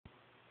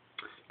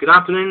Good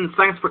afternoon,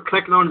 thanks for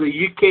clicking on the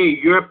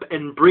UK, Europe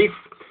in brief.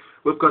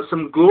 We've got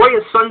some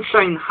glorious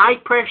sunshine, high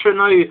pressure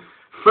now,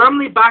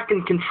 firmly back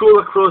in control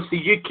across the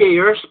UK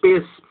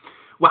airspace.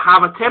 We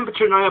have a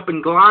temperature now up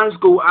in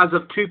Glasgow as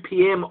of 2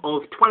 PM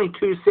of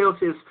 22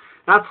 Celsius.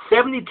 That's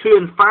 72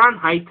 in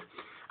Fahrenheit.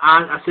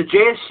 And I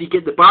suggest you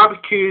get the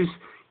barbecues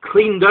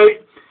cleaned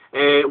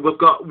out. We've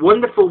got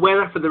wonderful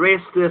weather for the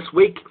rest of this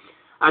week.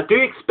 I do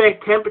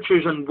expect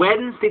temperatures on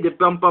Wednesday to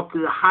bump up to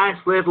the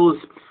highest levels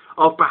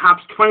of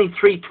perhaps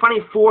 23,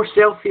 24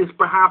 Celsius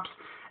perhaps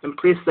in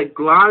places like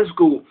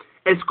Glasgow.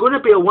 It's going to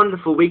be a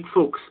wonderful week,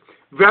 folks.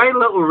 Very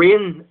little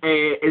rain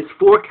is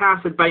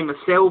forecasted by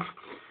myself,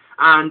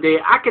 and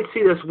I could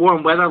see this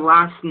warm weather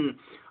lasting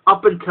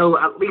up until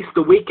at least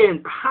the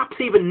weekend, perhaps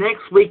even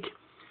next week.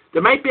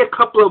 There might be a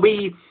couple of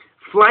wee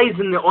flies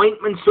in the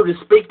ointment, so to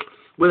speak,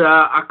 with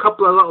a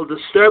couple of little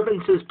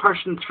disturbances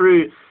pushing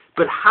through,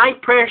 but high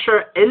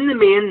pressure in the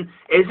main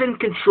is in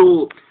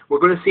control. We're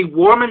going to see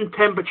warming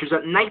temperatures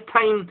at night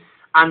time,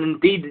 and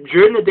indeed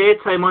during the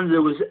daytime under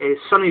those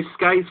sunny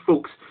skies,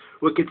 folks.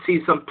 We could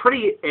see some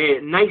pretty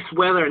nice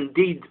weather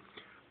indeed.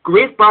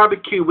 Great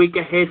barbecue week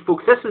ahead,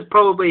 folks. This is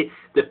probably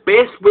the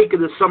best week of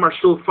the summer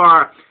so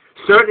far,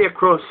 certainly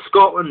across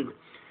Scotland,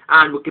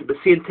 and we could be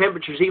seeing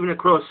temperatures even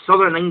across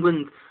southern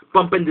England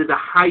bump into the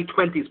high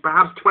 20s,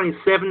 perhaps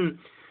 27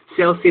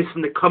 Celsius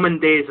in the coming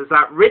days as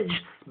that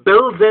ridge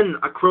builds in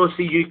across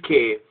the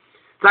UK.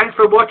 Thanks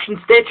for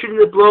watching. Stay tuned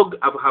to the blog.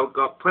 I've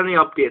got plenty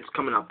of updates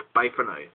coming up. Bye for now.